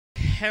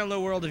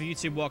Hello world of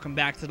YouTube, welcome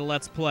back to the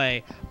Let's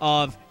Play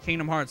of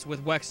Kingdom Hearts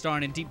with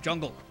Wexdarn in Deep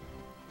Jungle.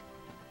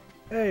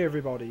 Hey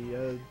everybody,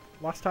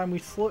 last time we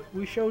showed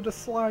a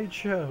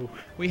slideshow.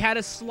 We had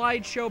a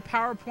slideshow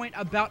PowerPoint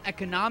about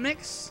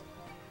economics.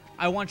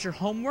 I want your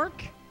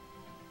homework.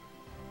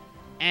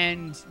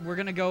 And we're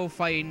gonna go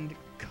find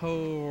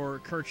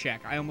Kerchak.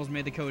 I almost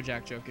made the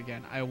Kojak joke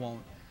again. I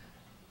won't.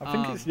 I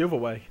think it's the other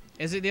way.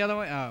 Is it the other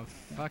way? Oh,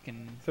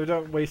 fucking... So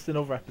don't waste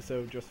another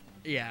episode just...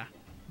 Yeah.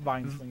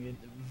 Vine swinging.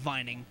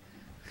 Vining.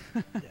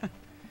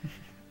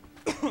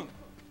 Yeah.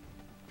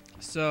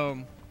 So,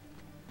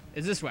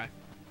 is this way?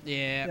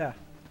 Yeah. Yeah.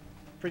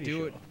 Pretty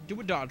sure. Do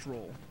a dodge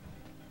roll.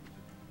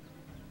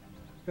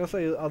 I gotta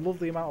say, I love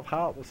the amount of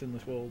Heartless in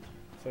this world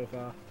so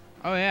far.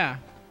 Oh yeah.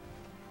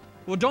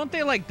 Well, don't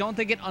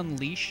they get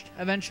unleashed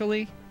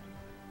eventually?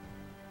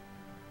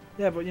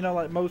 Yeah, but you know,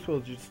 like most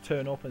worlds, you just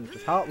turn up and it's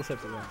just Heartless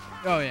everywhere.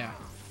 Oh yeah.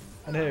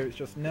 And here it's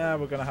just, nah,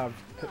 we're gonna have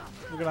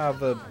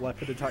the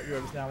leopard attack you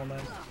every now and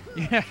then.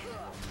 Yeah.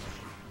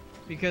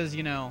 Because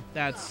you know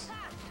that's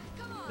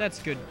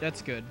good.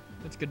 That's good.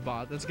 That's good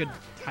bot. That's a good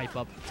hype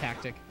up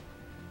tactic.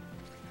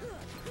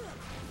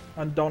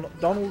 And Donald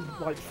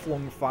like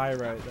flung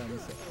fire out then.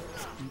 So.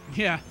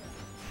 Yeah.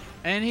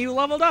 And he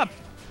leveled up.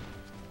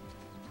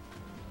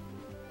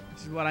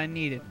 This is what I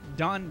needed.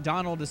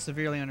 Donald is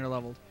severely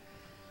underleveled.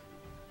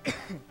 Let's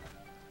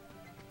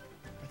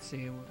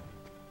see.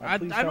 I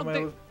don't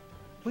think.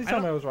 Please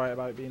tell me I was right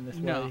about it being this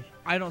way. No,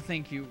 I don't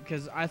think you,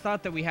 because I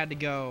thought that we had to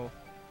go.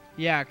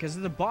 Yeah, because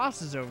the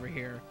boss is over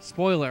here.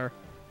 Spoiler: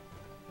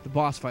 the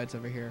boss fight's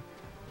over here.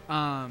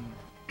 I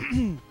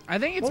think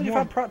it's well, more. You've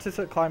had practice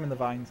at climbing the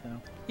vines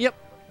now. Yep.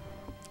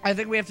 I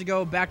think we have to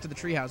go back to the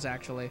treehouse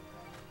actually.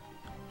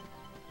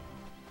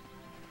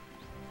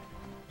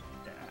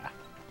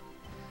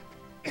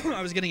 Yeah.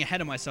 I was getting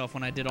ahead of myself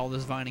when I did all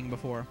this vining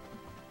before.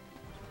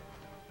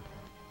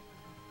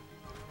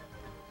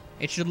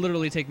 It should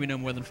literally take me no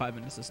more than 5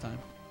 minutes this time.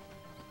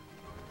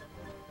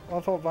 Well,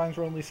 I thought vines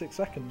were only 6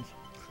 seconds.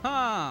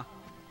 Ha!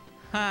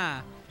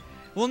 Ha!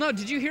 Well, no,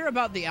 did you hear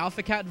about the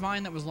Alpha Cat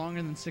vine that was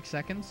longer than 6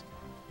 seconds?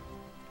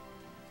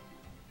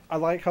 I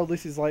like how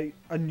this is like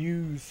a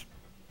news,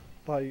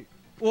 like...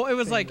 Well, it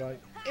was like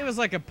it was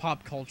like a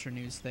pop culture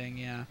news thing,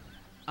 yeah.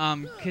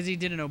 Because he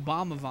did an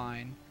Obama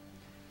vine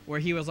where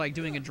he was like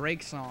doing a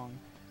Drake song.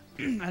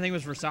 I think it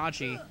was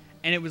Versace,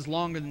 and it was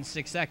longer than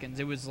 6 seconds.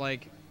 It was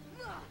like...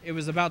 It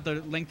was about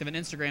the length of an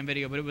Instagram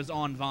video, but it was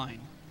on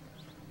Vine.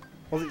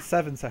 Was it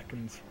 7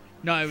 seconds?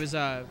 No, it was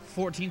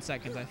 14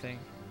 seconds, I think.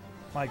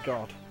 My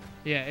God.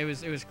 Yeah, it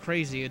was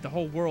crazy. The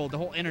whole world, the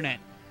whole internet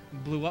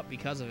blew up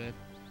because of it.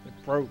 It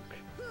broke.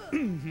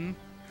 Mm-hmm.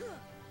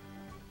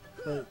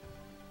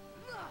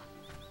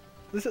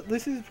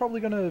 This is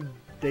probably gonna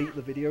date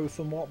the video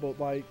somewhat, but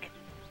like,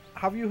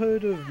 have you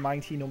heard of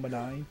Mighty Number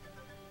 9?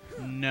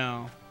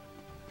 No.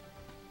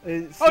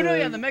 It's, oh no,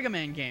 yeah, the Mega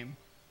Man game.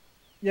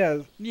 Yeah.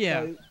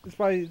 Yeah. It's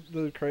by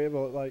the creator,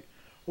 but like,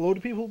 a load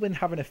of people have been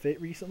having a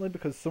fit recently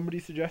because somebody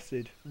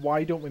suggested,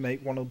 why don't we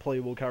make one of the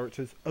playable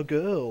characters a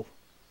girl?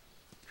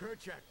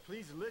 Kerchak,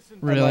 please listen.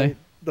 Really? And, like,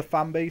 the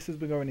fan base has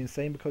been going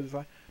insane because it's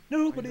like,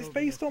 no, but it's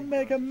based on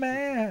Mega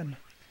Man.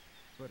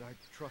 But I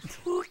trust you.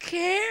 Who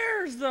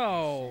cares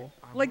though?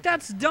 Like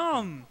that's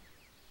dumb.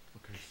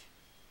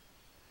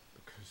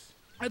 Because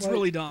That's Like,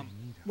 really dumb.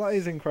 That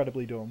is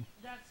incredibly dumb.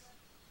 That's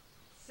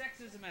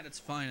sexism at its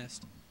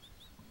finest.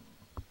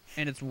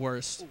 And its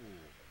worst.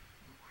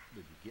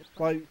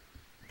 Like,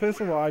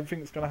 personally, what I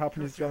think is going to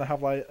happen is going to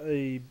have like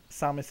a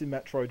Samus in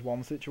Metroid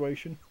 1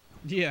 situation.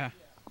 Yeah.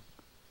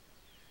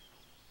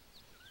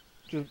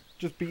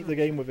 Just beat the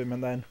game with him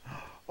and then,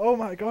 oh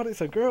my God, it's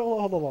a girl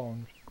all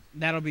along.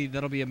 That'll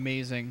be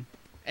amazing.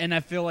 And I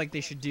feel like they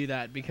should do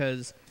that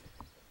because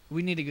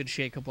we need a good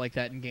shake-up like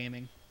that in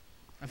gaming.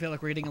 I feel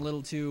like we're getting a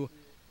little too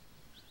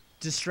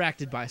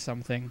distracted by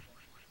something.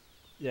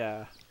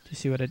 Yeah. Do you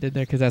see what I did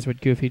there? Because that's what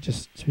Goofy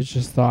just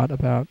thought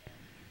about.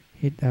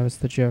 That was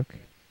the joke.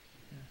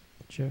 Yeah.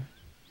 The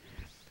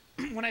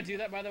joke. When I do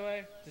that, by the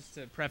way, just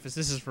to preface,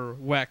 this is for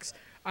Wex.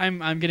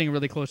 I'm getting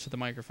really close to the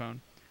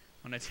microphone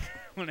when I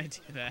when I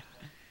do that.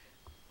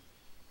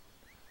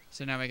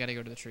 So now I got to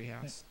go to the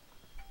treehouse.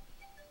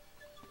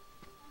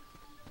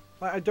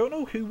 Like, I don't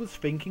know who was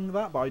thinking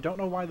that, but I don't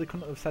know why they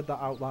couldn't have said that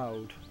out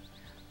loud.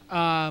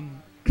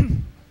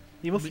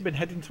 He must have been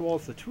heading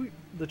towards the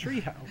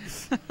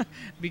treehouse.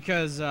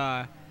 Because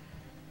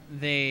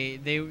they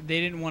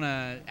didn't want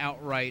to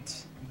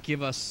outright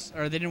give us,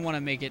 or they didn't want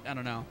to make it. I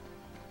don't know.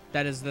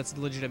 That's a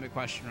legitimate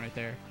question right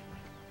there.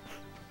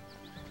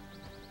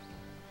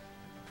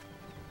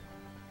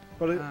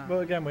 But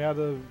again, we had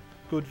a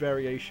good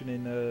variation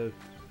in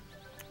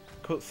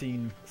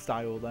cutscene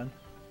style then.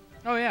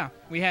 Oh yeah,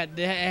 they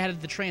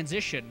had the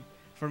transition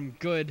from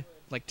good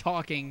like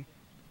talking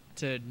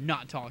to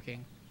not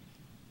talking.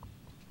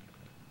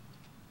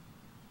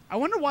 I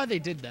wonder why they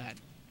did that.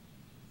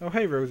 Oh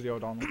hey Rosie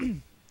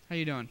O'Donnell. How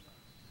you doing?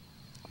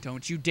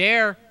 Don't you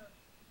dare!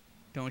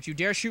 Don't you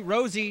dare shoot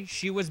Rosie.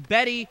 She was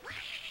Betty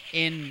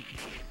in...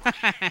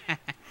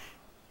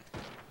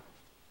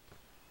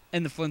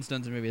 In the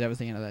Flintstones movie, that was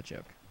the end of that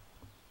joke.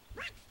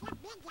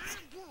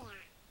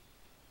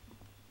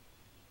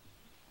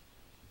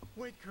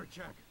 Wait,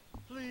 Kerchak,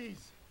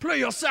 please. Play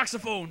your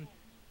saxophone.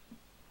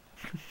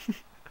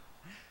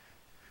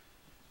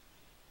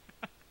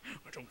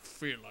 I don't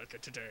feel like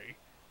it today.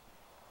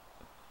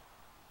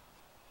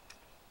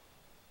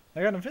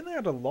 Again, I think they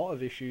had a lot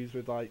of issues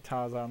with like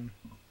Tarzan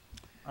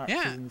actors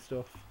Yeah. and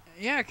stuff.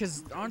 Yeah,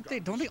 because don't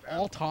they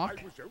all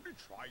talk?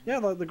 Yeah,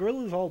 like the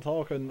gorillas all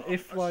talk, and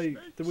if like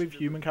they're with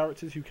human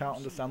characters who can't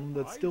understand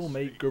them, they'd still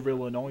make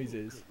gorilla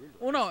noises.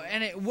 Well, no,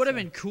 and it would have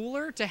been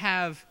cooler to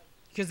have,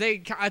 because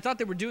I thought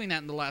they were doing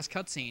that in the last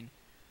cutscene.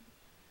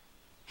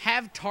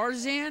 Have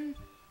Tarzan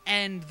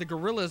and the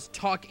gorillas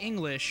talk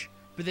English,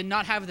 but then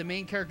not have the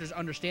main characters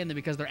understand them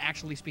because they're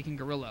actually speaking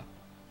gorilla.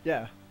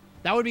 Yeah,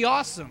 That would be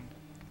awesome.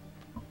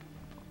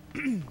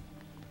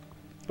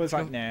 but it's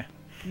like nah.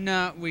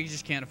 No, we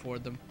just can't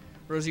afford them.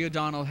 Rosie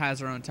O'Donnell has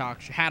her own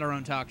had her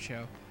own talk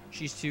show.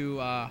 She's too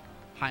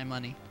high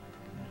money.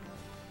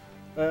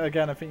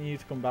 Again, I think you need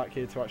to come back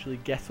here to actually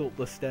get up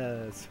the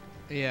stairs.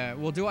 Yeah.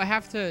 Well, do I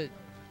have to?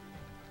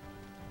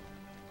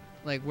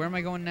 Like, where am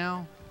I going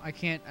now? I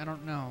can't. I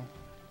don't know.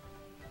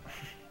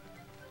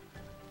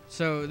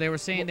 So they were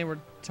saying they were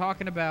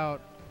talking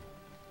about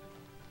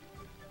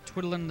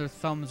twiddling their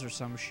thumbs or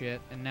some shit,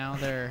 and now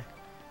they're.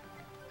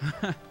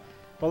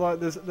 But like,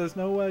 there's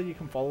nowhere you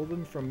can follow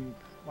them from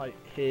like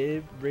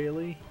here,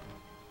 really.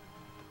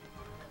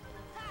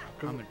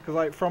 Because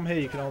like from here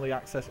you can only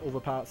access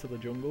other parts of the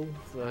jungle.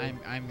 So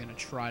I'm gonna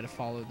try to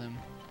follow them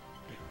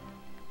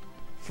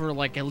for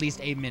like at least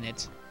a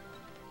minute.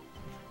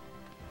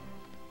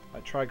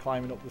 like try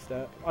climbing up the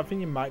stair. I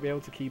think you might be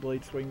able to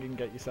keyblade swing and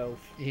get yourself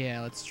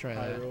Yeah, let's try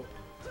that. higher up.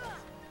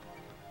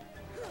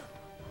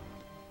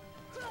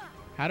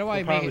 How do I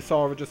make Apparently it?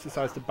 Sora just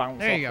decides to bounce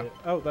There off you go. it.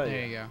 Oh, there,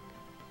 There you go.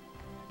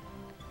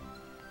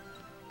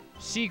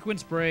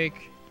 Sequence break.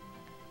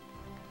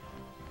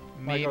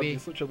 My God, Maybe. you're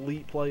such a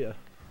elite player.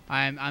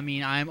 I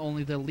mean, I'm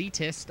only the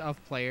elitist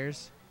of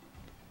players.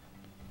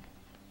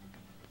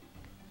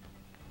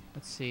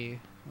 Let's see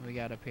what we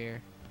got up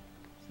here.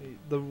 See,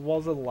 there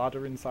was a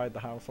ladder inside the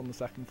house on the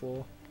second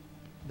floor.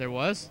 There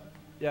was?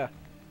 Yeah.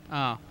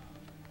 Oh.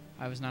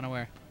 I was not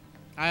aware.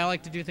 I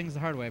like to do things the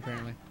hard way,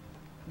 apparently.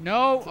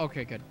 No!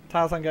 Okay, good.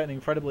 Tarzan getting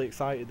incredibly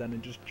excited then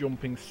and just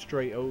jumping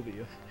straight over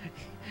you.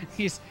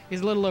 He's a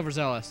little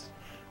overzealous.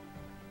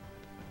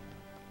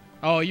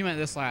 Oh, you meant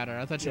this ladder.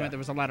 I thought you Yeah. meant there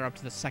was a ladder up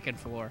to the second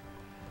floor.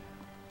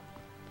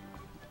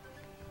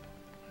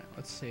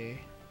 Let's see.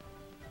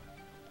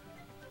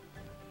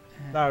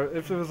 Now,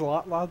 if there was a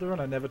ladder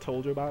and I never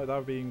told you about it, that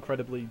would be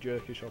incredibly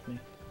jerkish of me.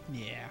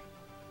 Yeah.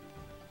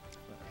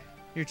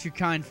 You're too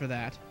kind for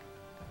that.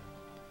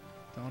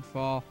 Don't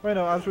fall. Well,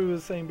 no, as we were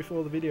saying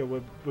before the video,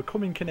 we're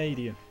becoming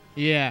Canadian.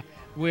 Yeah,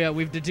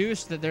 we've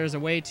deduced that there's a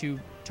way to...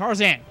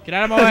 Tarzan, get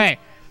out of my way!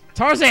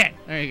 Tarzan!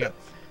 There you go.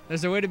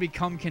 There's a way to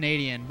become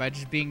Canadian by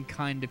just being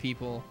kind to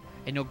people,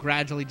 and you'll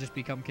gradually just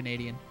become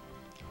Canadian.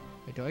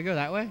 Wait, do I go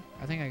that way?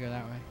 I think I go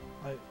that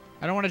way.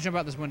 I don't want to jump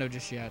out this window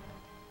just yet.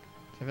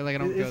 I feel like I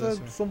don't Is go this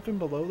there way. something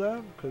below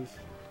there? Because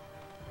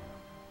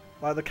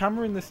like the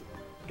camera in this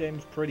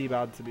game's pretty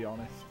bad, to be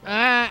honest.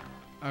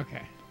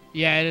 Okay.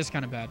 Yeah, it is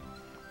kind of bad.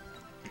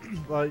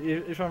 Like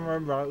if I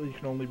remember rightly, you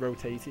can only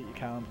rotate it. You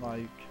can't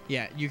like.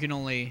 Yeah, you can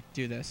only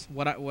do this.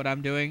 What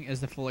I'm doing is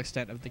the full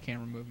extent of the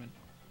camera movement.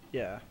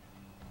 Yeah.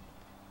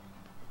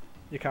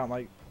 You can't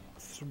like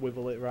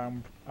swivel it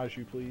around as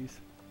you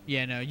please.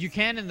 Yeah, no, you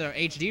can in the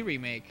HD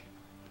remake,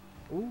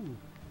 Ooh.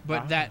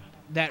 but Ah.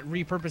 that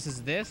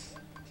repurposes this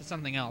to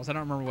something else. I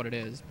don't remember what it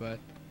is, but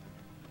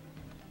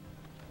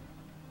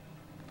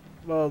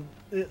Well,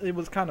 it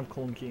was kind of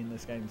clunky in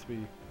this game, to be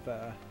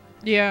fair.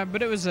 yeah,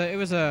 but it was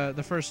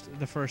the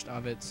first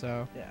of it,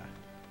 so Yeah.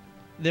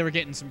 they were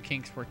getting some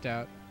kinks worked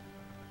out.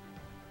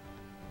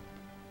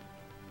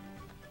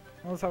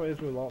 Well, that's how it is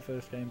with a lot of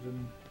first games.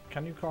 And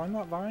can you climb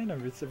that vine,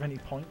 or is there any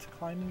point to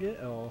climbing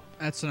it, or?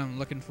 That's what I'm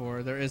looking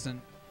for. There isn't.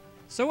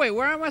 So wait,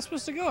 where am I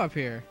supposed to go up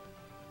here?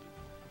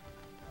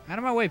 Out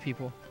of my way,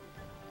 people.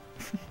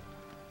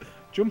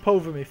 Jump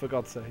over me, for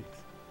God's sakes.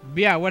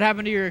 Yeah, what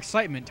happened to your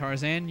excitement,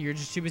 Tarzan? You're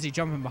just too busy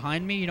jumping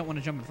behind me? You don't want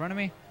to jump in front of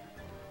me?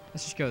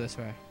 Let's just go this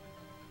way.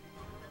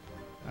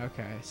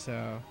 Okay,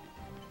 so...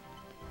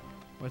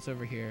 what's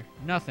over here?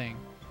 Nothing.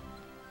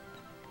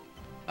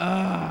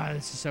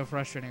 This is so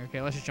frustrating.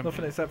 Okay, let's just jump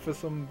Nothing in. except for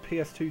some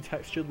PS2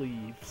 texture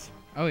leaves.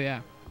 Oh,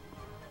 yeah.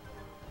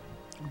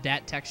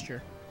 Dat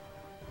texture.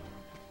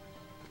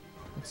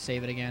 Let's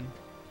save it again.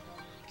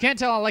 You can't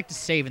tell I like to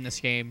save in this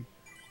game.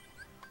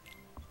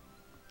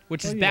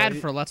 Which is Well, yeah, bad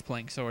for Let's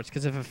Playing Swords,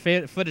 because if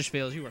a footage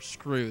fails, you are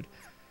screwed.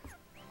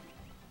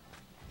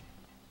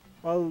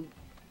 Well,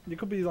 you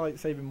could be like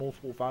saving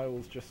multiple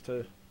files just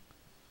to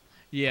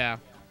Yeah.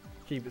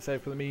 keep it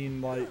safe. But I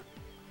mean, like,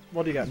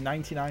 what do you get?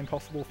 99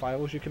 possible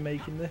files you can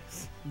make in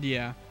this?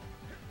 Yeah.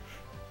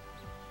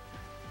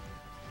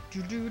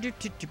 I'm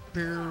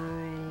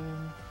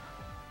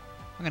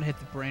gonna hit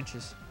the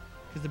branches,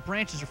 because the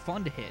branches are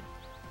fun to hit.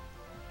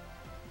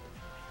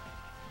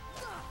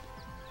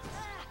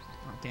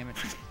 damn it.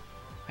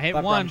 I hit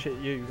That one. branch hit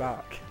you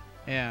back.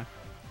 Yeah.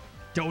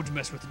 Don't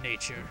mess with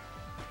nature.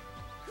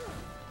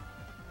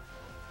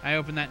 I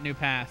opened that new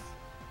path.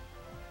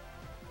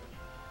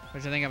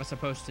 Which I think I was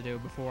supposed to do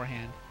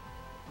beforehand.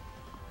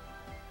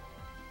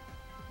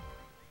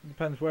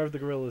 Depends where the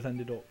gorillas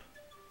ended up.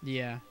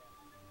 Yeah.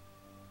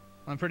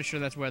 I'm pretty sure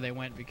that's where they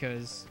went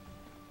because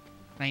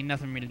there ain't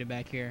nothing for me to do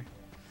back here.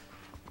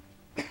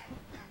 Let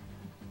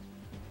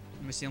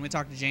me see. Let me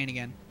talk to Jane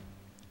again.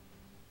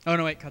 Oh,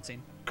 no, wait. Cutscene.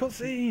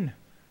 Cutscene!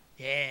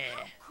 Yeah.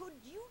 How could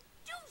you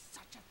do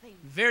such a thing?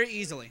 Very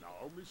easily.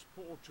 Now, Miss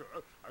Porter,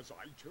 as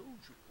I told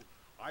you,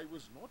 I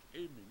was not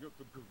aiming at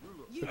the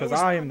gorilla. Because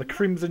I am the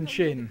Crimson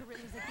Chin.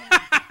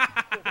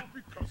 Oh,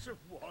 because of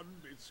one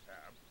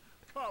mishap.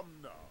 Come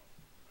now.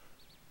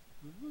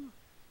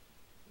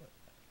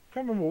 I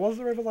can't remember, was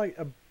there ever like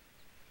a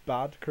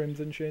bad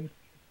Crimson Chin?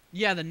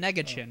 Yeah, the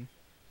Negachin.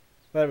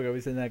 There we go,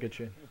 he's the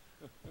Negachin.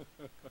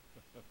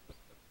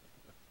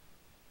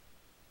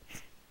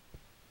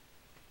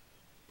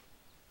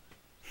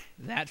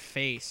 That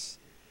face.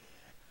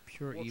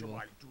 Pure What evil. am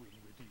I doing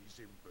with these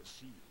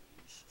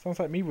imbeciles? Sounds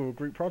like me with a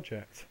group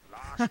project.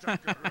 Last of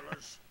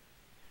gorillas.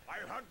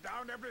 I'll hunt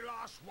down every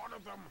last one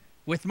of them.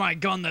 With my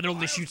gun that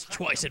only I'll shoots track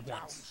twice them at down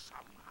once.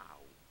 Somehow.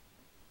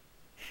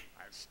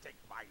 I'll stake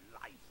my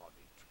life on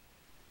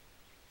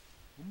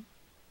it.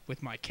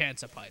 With my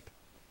cancer pipe.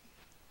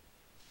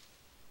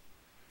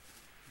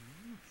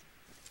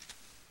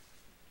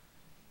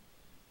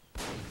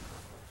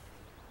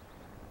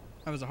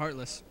 That was a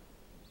heartless.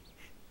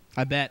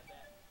 I bet.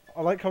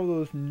 I like how there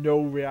was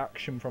no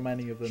reaction from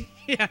any of them.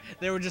 Yeah,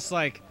 they were just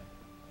like,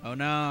 oh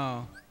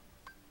no.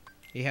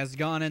 He has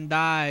gone and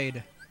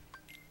died.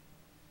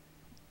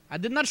 I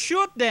did not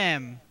shoot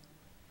them.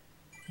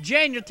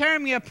 Jane, you're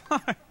tearing me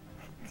apart.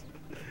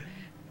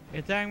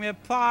 You're tearing me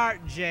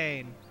apart,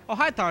 Jane. Oh,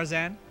 hi,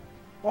 Tarzan.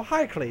 Oh,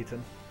 hi,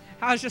 Clayton.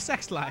 How's your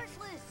sex life?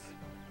 Heartless.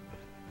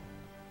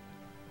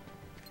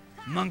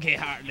 Monkey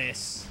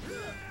Heartless.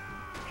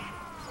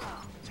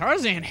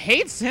 Tarzan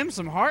hates him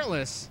some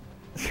Heartless.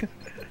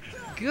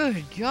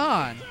 Good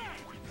God.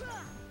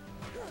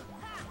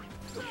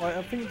 Like,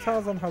 I think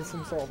Tarzan has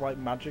some sort of like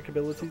magic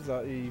abilities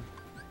that he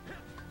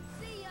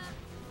See ya.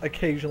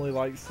 occasionally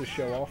likes to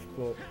show off,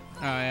 but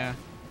Oh, yeah.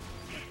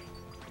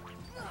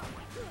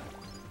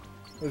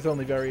 it's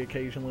only very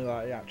occasionally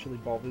that he actually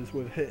bothers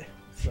with it.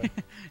 So.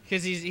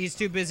 Because he's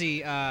too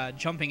busy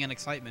jumping in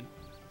excitement.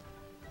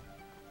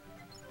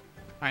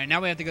 Alright,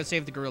 now we have to go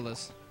save the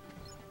gorillas.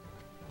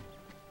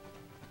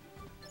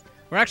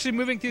 We're actually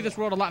moving through this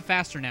world a lot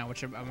faster now,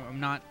 which I'm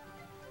not...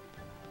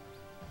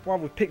 Wow,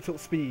 we've picked up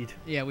speed.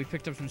 Yeah, we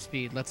picked up some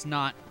speed. Let's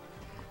not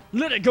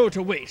let it go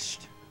to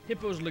waste.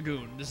 Hippo's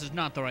Lagoon. This is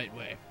not the right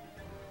way.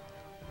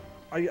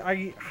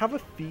 I have a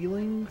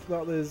feeling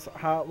that there's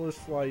Heartless,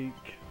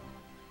 like,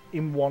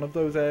 in one of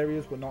those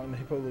areas, but not in the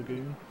Hippo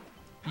Lagoon.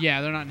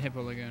 Yeah, they're not in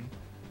Hippo Lagoon.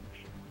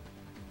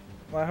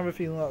 I have a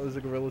feeling that there's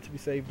a gorilla to be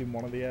saved in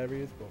one of the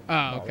areas, but Oh,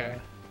 not okay.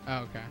 there. Oh,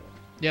 okay.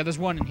 Yeah, there's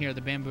one in here,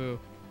 the bamboo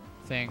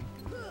thing.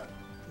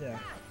 Yeah.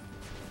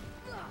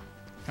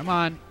 Come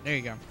on. There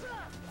you go.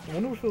 I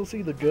wonder if we'll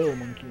see the girl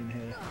monkey in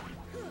here.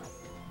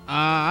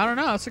 I don't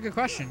know. That's a good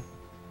question.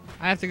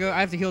 I have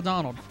to heal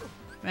Donald.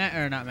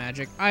 Or not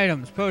magic.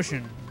 Items,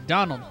 potion,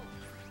 Donald.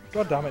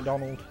 God damn it,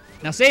 Donald.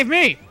 Now save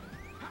me!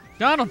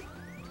 Donald!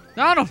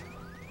 Donald!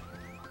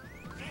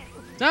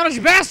 Donald,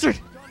 you bastard!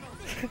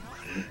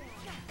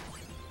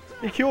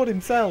 He cured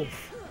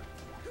himself.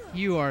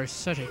 You are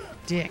such a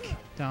dick,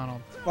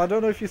 Donald. I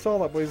don't know if you saw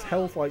that, but his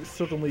health like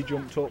suddenly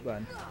jumped up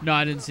then. No,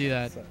 I didn't see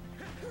that. So,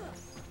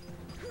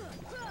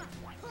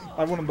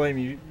 I wouldn't blame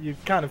you. You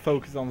kind of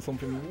focus on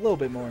something a little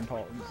bit more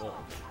important. But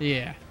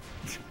Yeah.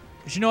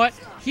 But you know what?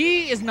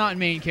 He is not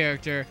main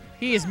character.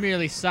 He is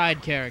merely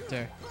side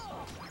character.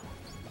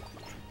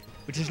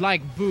 Which is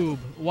like Boob.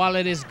 While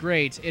it is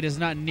great, it is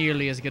not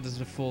nearly as good as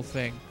the full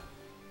thing.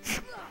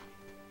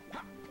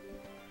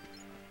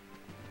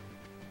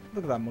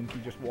 look at that monkey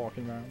just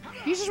walking around.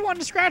 He's just wanting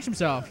to scratch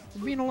himself.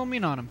 We're being a little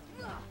mean on him.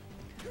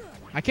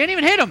 I can't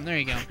even hit him. There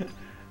you go.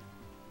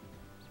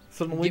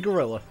 Suddenly,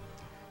 gorilla.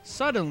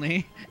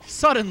 Suddenly,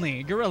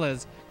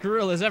 gorillas.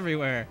 Gorillas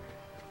everywhere.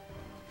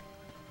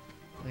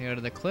 We go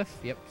to the cliff.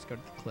 Yep, let's go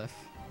to the cliff.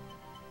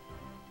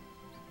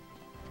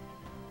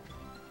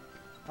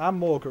 And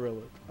more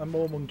gorilla. And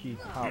more monkey.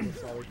 Heartless,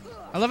 sorry.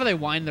 I love how they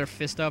wind their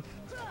fist up.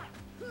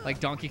 Like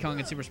Donkey Kong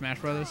in Super Smash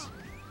Brothers.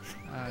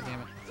 Damn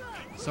it.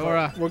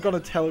 Sora. We're going to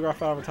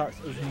telegraph our attacks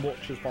as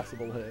much as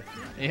possible here.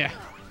 Yeah.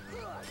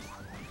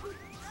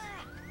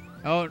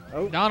 Oh,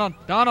 Oh. Donald.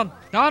 Donald.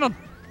 Donald.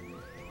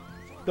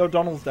 No,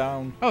 Donald's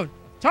down. Oh,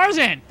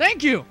 Tarzan.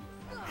 Thank you.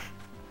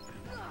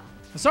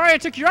 I'm sorry I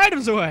took your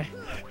items away.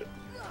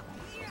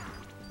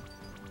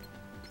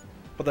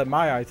 But they're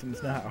my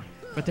items now.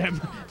 But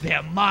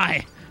they're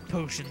my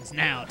potions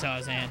now,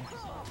 Tarzan.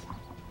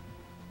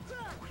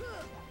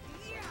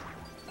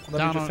 Let me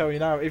Donald. just tell you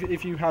now,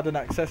 if you had an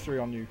accessory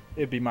on you,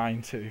 it'd be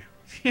mine too.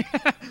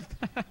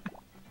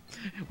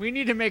 We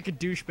need to make a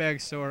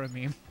douchebag Sora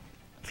meme.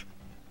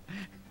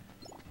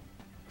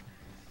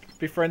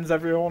 befriends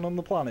everyone on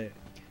the planet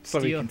so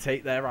he Steal. can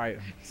take their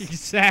items.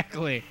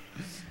 Exactly.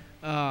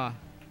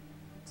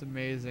 It's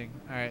amazing.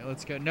 All right,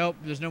 let's go. Nope,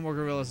 there's no more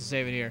gorillas to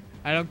save it here.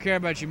 I don't care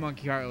about you,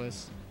 Monkey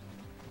Heartless.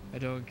 I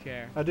don't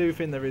care. I do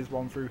think there is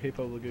one through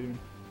Hippo Lagoon.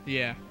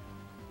 Yeah.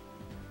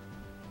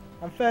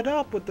 I'm fed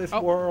up with this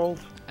Oh. world.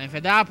 I'm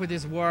fed up with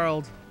this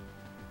world.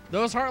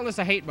 Those Heartless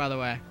I hate, by the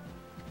way.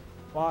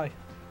 Why?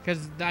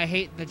 Because I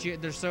hate that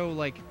they're so,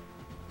 like,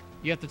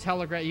 you have to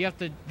telegraph, you have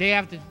to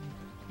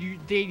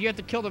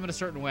kill them in a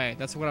certain way.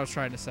 That's what I was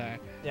trying to say.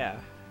 Yeah.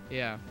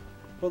 Yeah.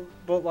 But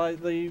like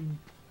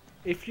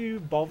if you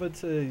bother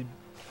to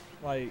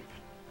like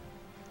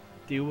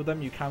deal with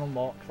them, you can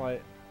unlock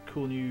like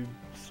cool new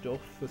stuff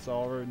for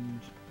Sora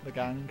and the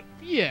gang.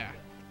 Yeah.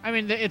 I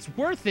mean, it's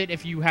worth it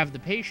if you have the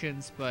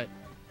patience, but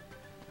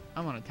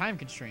I'm on a time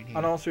constraint here.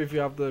 And also if you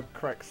have the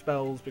correct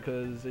spells,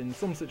 because in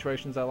some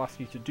situations they'll ask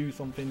you to do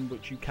something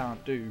which you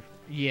can't do.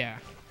 Yeah.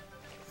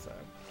 So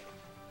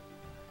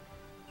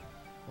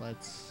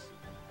Let's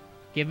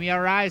give me a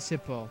rise,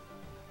 Hippo.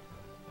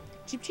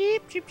 Cheep,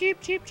 cheep, cheep,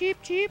 cheep, cheep, cheep,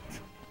 cheep.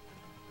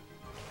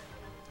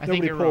 I think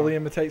nobody you're poorly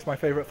wrong. imitates my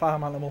favourite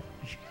farm animal.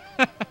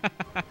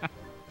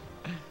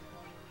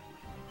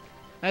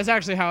 That's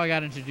actually how I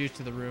got introduced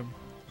to the room.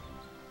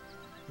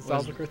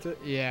 Nostalgia critic.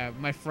 Yeah,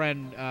 my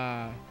friend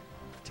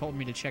told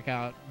me to check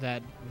out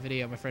that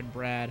video. My friend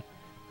Brad,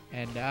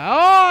 and oh,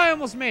 I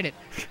almost made it.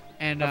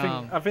 And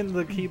I think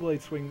the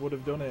Keyblade swing would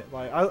have done it.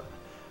 Like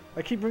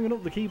I keep bringing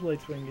up the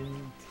Keyblade swing,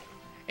 and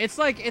it's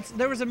like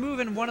there was a move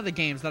in one of the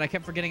games that I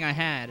kept forgetting I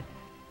had,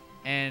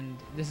 and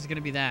this is gonna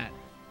be that.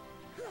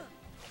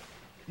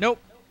 Nope,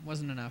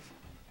 wasn't enough.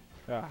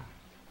 ah,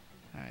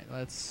 All right,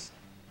 let's.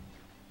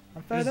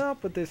 I'm fed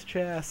up with this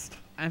chest.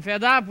 I'm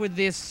fed up with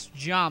this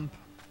jump.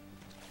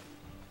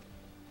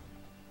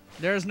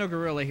 There's no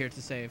gorilla here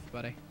to save,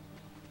 buddy.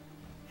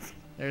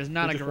 There's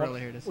not a gorilla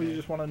here to Well, you save.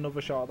 just want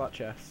another shot at that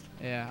chest.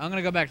 Yeah, I'm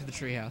gonna go back to the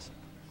treehouse.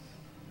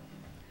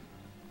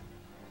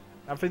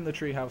 I think the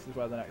treehouse is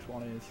where the next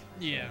one is.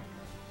 Yeah.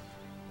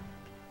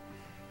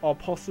 Or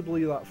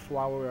possibly that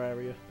flower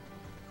area.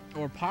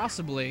 Or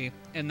possibly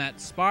in that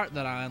spot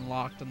that I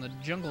unlocked on the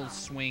jungle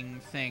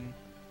swing thing,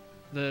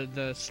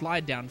 the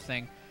slide down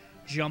thing.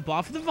 Jump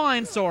off the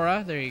vine,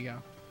 Sora. There you go.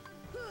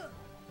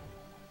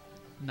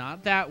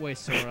 Not that way,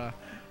 Sora.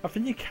 I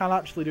think you can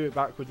actually do it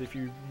backwards if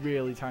you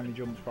really tiny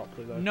jumps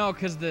properly, though. No,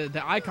 because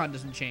the icon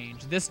doesn't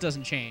change. This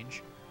doesn't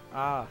change.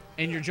 Ah.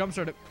 And your jumps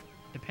are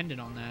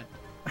dependent on that.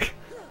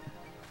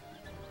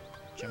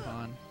 Jump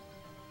on.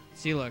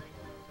 See, look.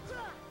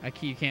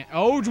 You can't.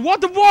 Oh,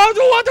 what the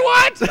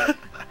what?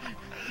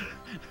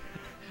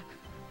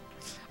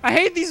 I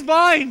hate these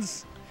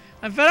vines.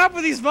 I'm fed up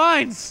with these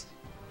vines.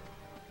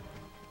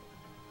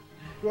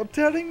 You're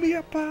tearing me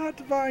apart,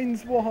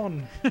 Vines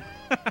 1.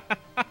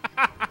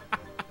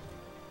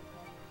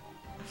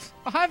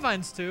 Oh, hi,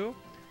 Vines 2.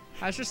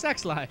 How's your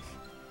sex life?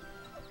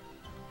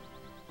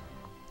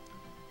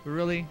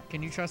 Really?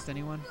 Can you trust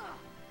anyone?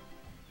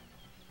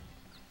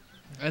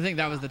 I think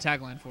that was the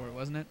tagline for it,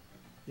 wasn't it?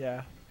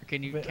 Yeah. Or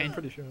can you? I'm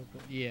pretty sure.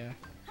 But... Yeah.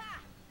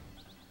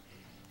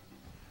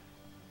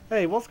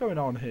 Hey, what's going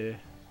on here?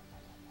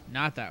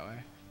 Not that way.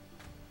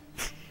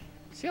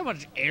 See how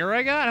much air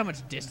I got? How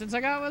much distance I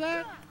got with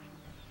that?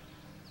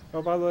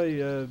 Oh, by the way,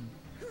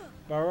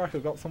 Viralrak,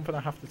 I've got something I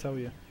have to tell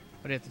you.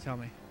 What do you have to tell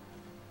me?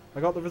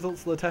 I got the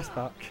results of the test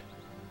back.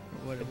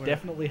 What, I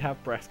definitely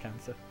have breast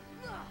cancer.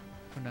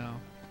 Oh, no.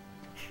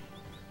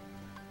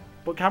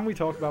 But can we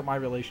talk about my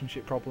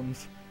relationship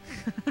problems?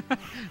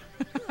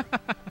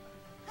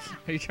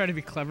 Are you trying to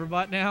be clever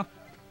bot now?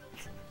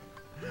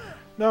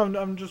 No,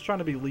 I'm just trying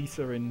to be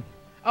Lisa in...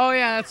 Oh,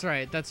 yeah, that's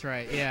right. That's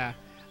right. Yeah.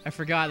 I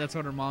forgot that's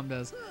what her mom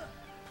does.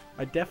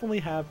 I definitely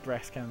have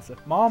breast cancer.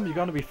 Mom, you're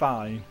going to be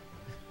fine.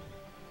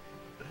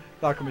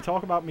 Now, can we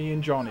talk about me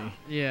and Johnny?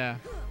 Yeah.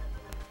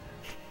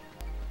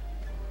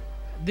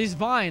 These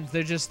vines,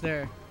 they're just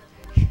there.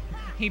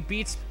 He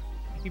beat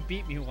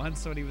me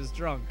once when he was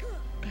drunk.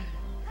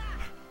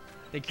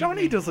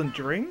 Johnny doesn't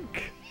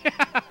drink.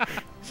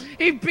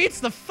 He beats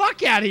the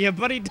fuck out of you,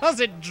 but he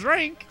doesn't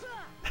drink.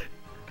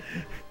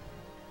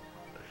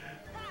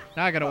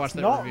 Now I gotta watch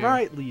that Not review.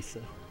 right, Lisa.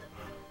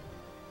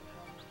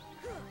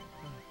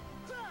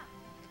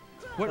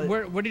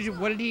 What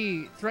did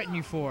he threaten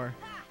you for?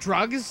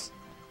 Drugs?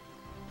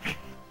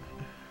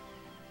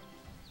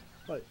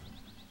 Like,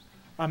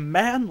 a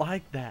man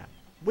like that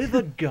with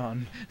a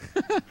gun.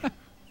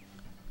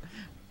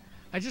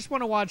 I just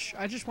want to watch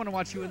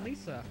you and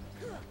Lisa.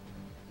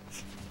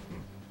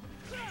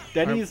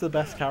 Denny is the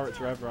best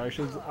character ever.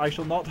 I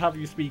shall not have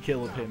you speak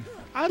ill of him.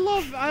 I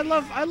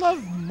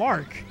love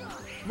Mark.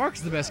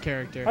 Mark's the best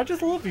character. I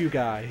just love you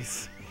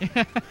guys.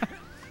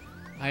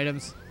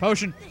 Items.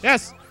 Potion.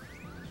 Yes.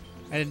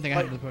 I didn't think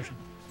I had the potion.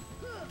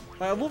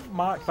 I love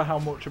Mark for how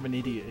much of an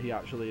idiot he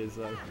actually is,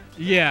 though.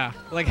 Yeah.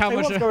 Like how Hey,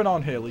 much. what's going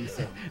on here,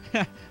 Lisa?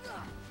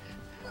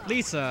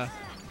 Lisa.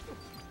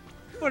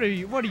 What are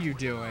you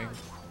doing?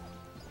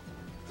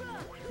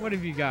 What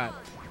have you got?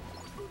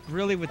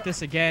 Really with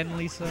this again,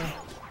 Lisa?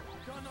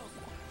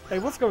 Hey,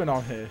 what's going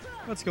on here?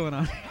 What's going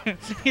on?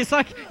 he's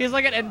like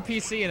an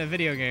NPC in a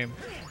video game.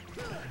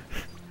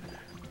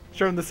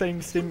 Show him the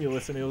same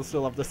stimulus and he'll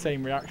still have the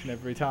same reaction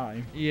every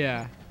time.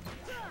 Yeah.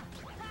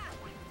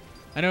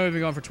 I know we've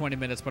been going for 20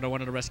 minutes, but I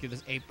wanted to rescue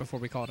this ape before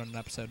we call it an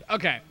episode.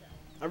 Okay.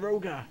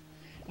 Aroga.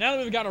 Now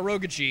that we've got a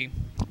Rogachi,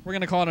 we're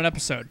going to call it an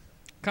episode.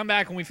 Come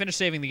back when we finish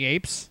saving the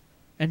apes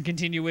and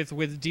continue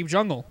with Deep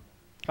Jungle.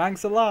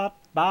 Thanks a lot.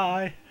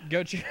 Bye.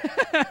 Go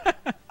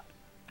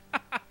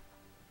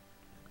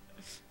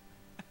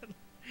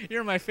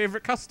You're my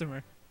favorite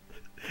customer.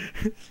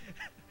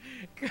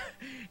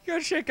 Go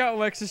check out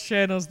Wex's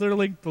channels. They're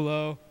linked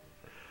below.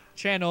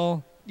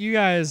 Channel. You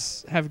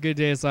guys have good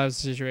days, lives,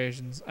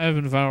 situations. I've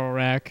been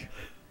Viralrak.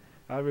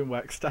 I've been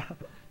Wexdarn.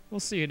 We'll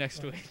see you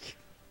next week.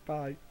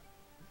 Bye.